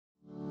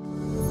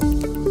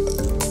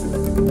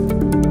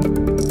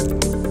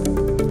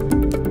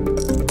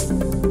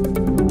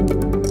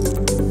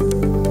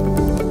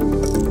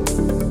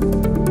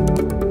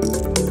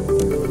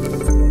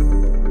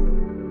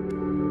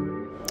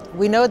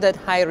know that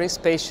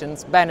high-risk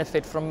patients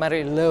benefit from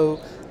very low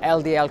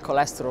LDL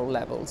cholesterol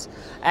levels.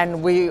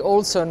 And we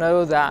also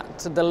know that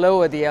the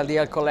lower the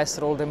LDL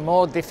cholesterol, the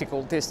more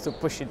difficult it is to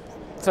push it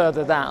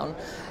further down,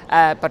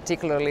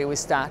 particularly with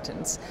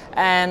statins.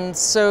 And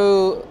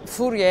so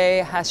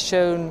FOURIER has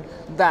shown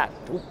that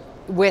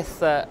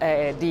with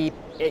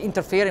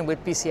interfering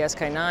with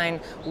PCSK9,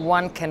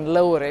 one can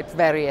lower it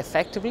very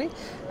effectively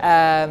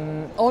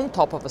on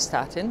top of a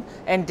statin,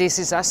 and this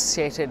is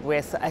associated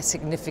with a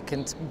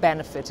significant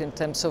benefit in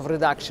terms of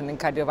reduction in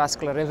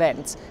cardiovascular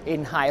events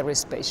in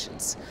high-risk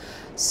patients.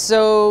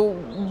 So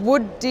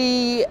would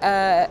the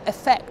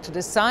effect,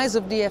 the size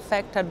of the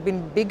effect had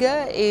been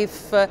bigger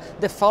if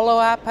the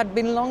follow-up had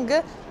been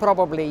longer?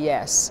 Probably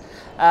yes.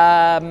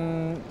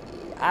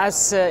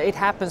 As it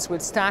happens with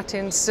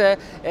statins,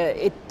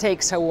 it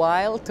takes a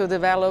while to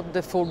develop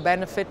the full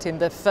benefit. In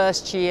the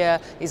first year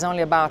is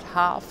only about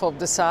half of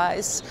the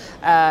size,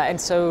 and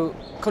so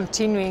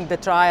continuing the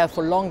trial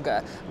for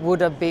longer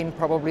would have been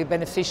probably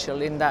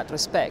beneficial in that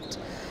respect.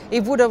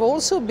 It would have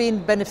also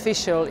been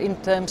beneficial in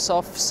terms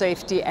of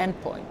safety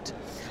endpoint.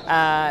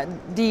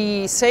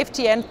 The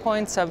safety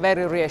endpoints are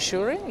very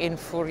reassuring in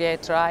FOURIER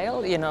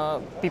trial. You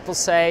know, people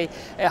say,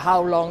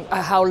 how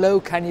low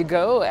can you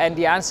go? And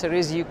the answer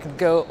is you could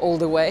go all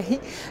the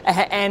way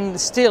and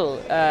still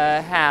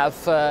have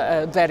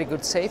very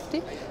good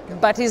safety.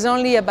 But it's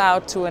only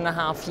about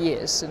 2.5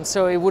 years, and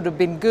so it would have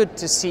been good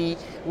to see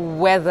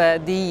whether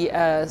the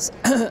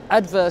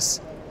adverse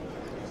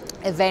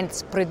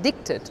events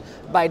predicted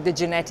by the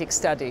genetic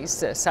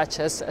studies,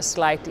 such as a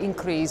slight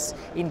increase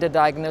in the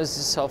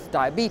diagnosis of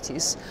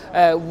diabetes,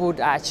 would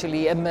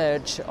actually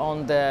emerge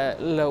on the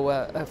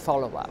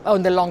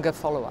longer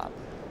follow-up.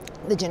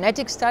 The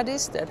genetic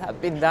studies that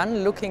have been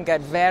done looking at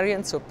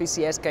variants of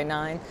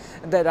PCSK9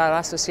 that are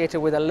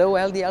associated with a low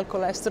LDL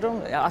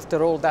cholesterol,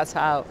 after all that's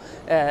how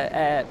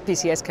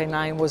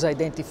PCSK9 was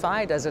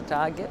identified as a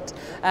target,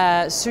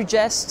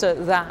 suggest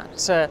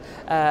that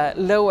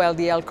low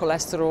LDL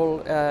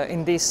cholesterol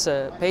in these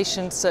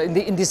patients,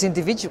 in these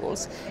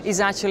individuals, is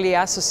actually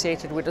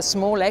associated with a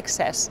small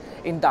excess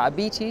in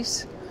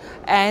diabetes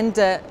and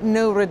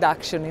no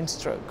reduction in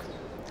stroke.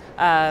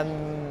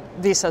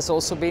 This has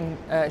also been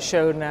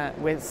shown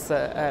with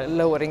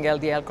lowering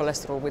LDL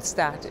cholesterol with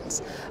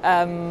statins.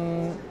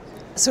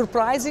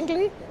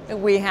 Surprisingly,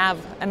 we have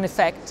an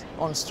effect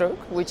on stroke,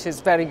 which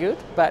is very good,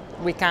 but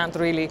we can't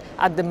really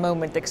at the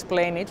moment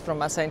explain it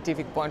from a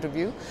scientific point of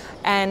view.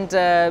 And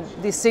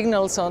the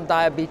signals on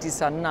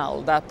diabetes are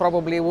null. That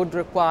probably would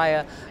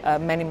require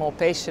many more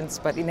patients,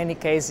 but in any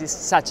case it's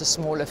such a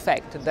small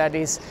effect that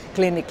is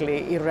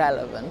clinically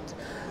irrelevant.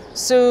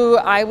 So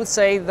I would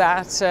say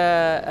that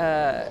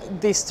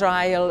this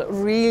trial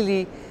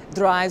really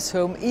drives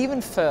home even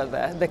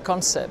further the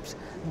concept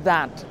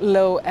that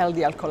low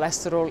LDL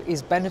cholesterol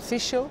is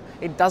beneficial.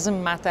 It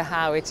doesn't matter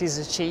how it is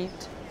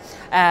achieved.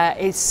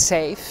 It's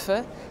safe,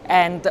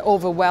 and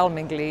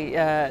overwhelmingly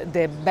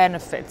the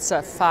benefits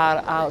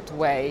far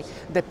outweigh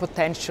the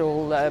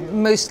potential,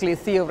 mostly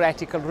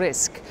theoretical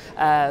risk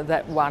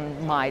that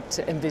one might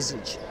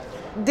envisage.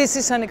 This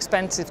is an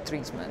expensive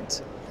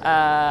treatment.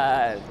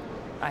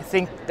 I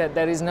think that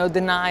there is no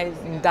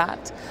denying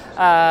that.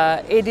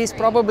 It is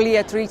probably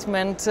a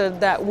treatment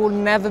that will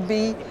never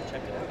be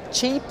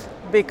cheap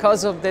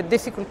because of the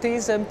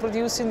difficulties in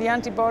producing the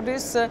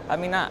antibodies. I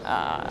mean,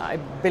 I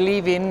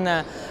believe in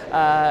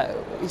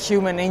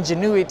human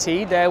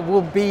ingenuity. There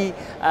will be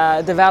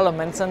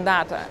developments on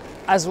that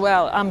as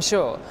well, I'm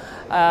sure.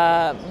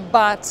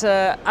 But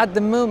at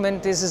the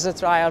moment, this is a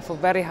trial for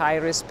very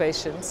high-risk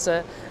patients.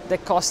 The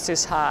cost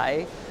is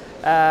high.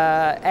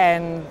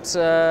 And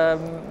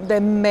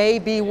there may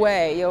be a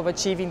way of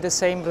achieving the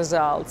same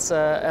results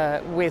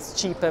with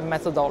cheaper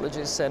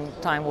methodologies, and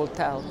time will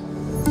tell.